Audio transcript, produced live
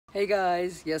Hey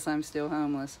guys, yes, I'm still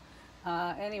homeless.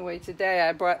 Anyway,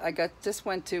 today just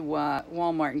went to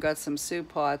Walmart and got some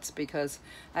soup pots because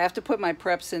I have to put my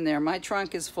preps in there. My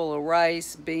trunk is full of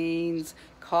rice, beans,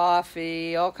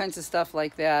 coffee, all kinds of stuff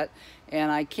like that, and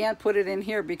I can't put it in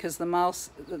here because the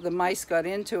mice got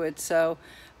into it. So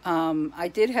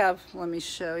I did have. Let me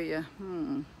show you.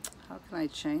 How can I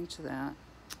change that?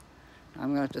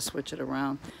 I'm gonna have to switch it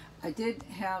around. I did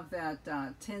have that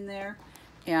tin there,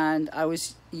 and I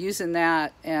was using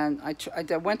that, and I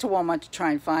went to Walmart to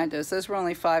try and find those. Those were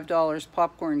only $5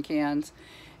 popcorn cans,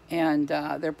 and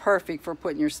they're perfect for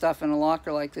putting your stuff in a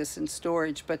locker like this in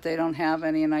storage, but they don't have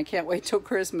any, and I can't wait till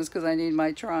Christmas because I need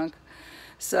my trunk.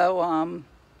 So I'm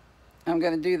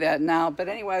going to do that now. But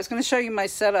anyway, I was going to show you my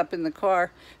setup in the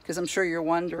car because I'm sure you're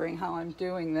wondering how I'm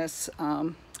doing this.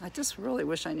 I just really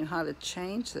wish I knew how to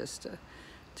change this to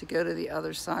go to the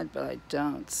other side, but I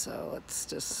don't. So let's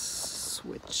just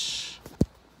switch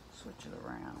it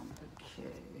around.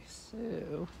 Okay,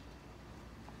 so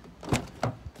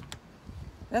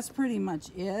that's pretty much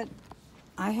it.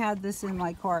 I had this in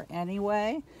my car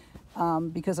anyway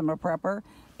because I'm a prepper,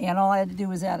 and all I had to do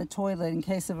was add a toilet in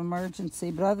case of emergency.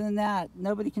 But other than that,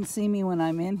 nobody can see me when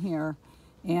I'm in here,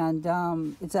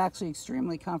 and it's actually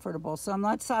extremely comfortable. So I'm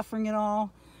not suffering at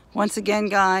all. Once again,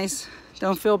 guys,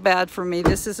 don't feel bad for me.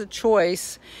 This is a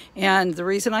choice, and the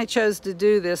reason I chose to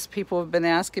do this, people have been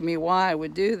asking me why I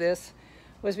would do this,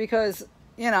 was because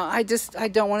I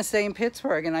don't want to stay in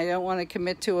Pittsburgh, and I don't want to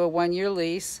commit to a 1-year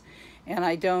lease, and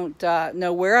I don't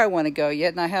know where I want to go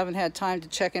yet, and I haven't had time to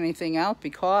check anything out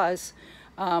because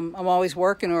I'm always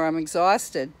working or I'm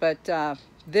exhausted. But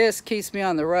this keeps me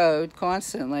on the road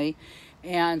constantly,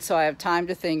 and so I have time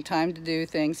to think, time to do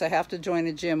things. I have to join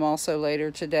a gym also later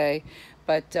today,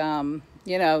 but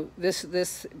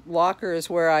this locker is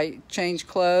where I change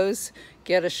clothes,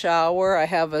 get a shower. I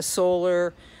have a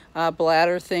solar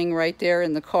bladder thing right there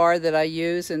in the car that I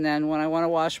use, and then when I want to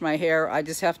wash my hair, I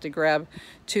just have to grab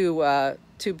two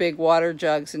big water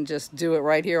jugs and just do it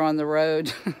right here on the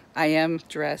road. I am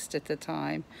dressed at the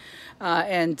time,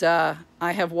 and I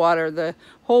have water. The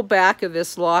whole back of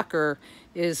this locker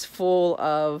is full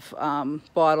of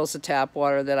bottles of tap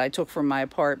water that I took from my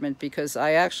apartment because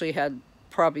I actually had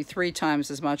probably 3 times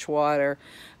as much water,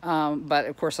 but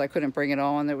of course I couldn't bring it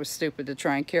all, and it was stupid to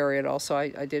try and carry it all, so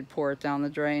I did pour it down the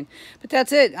drain. But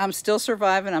that's it. I'm still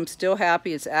surviving. I'm still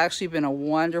happy. It's actually been a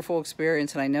wonderful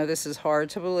experience, and I know this is hard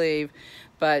to believe,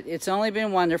 but it's only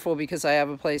been wonderful because I have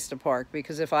a place to park,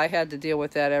 because if I had to deal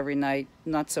with that every night,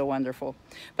 not so wonderful.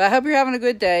 But I hope you're having a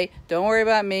good day. Don't worry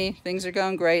about me. Things are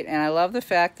going great, and I love the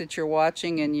fact that you're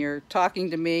watching and you're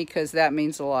talking to me because that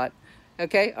means a lot.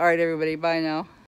 Okay? All right, everybody. Bye now.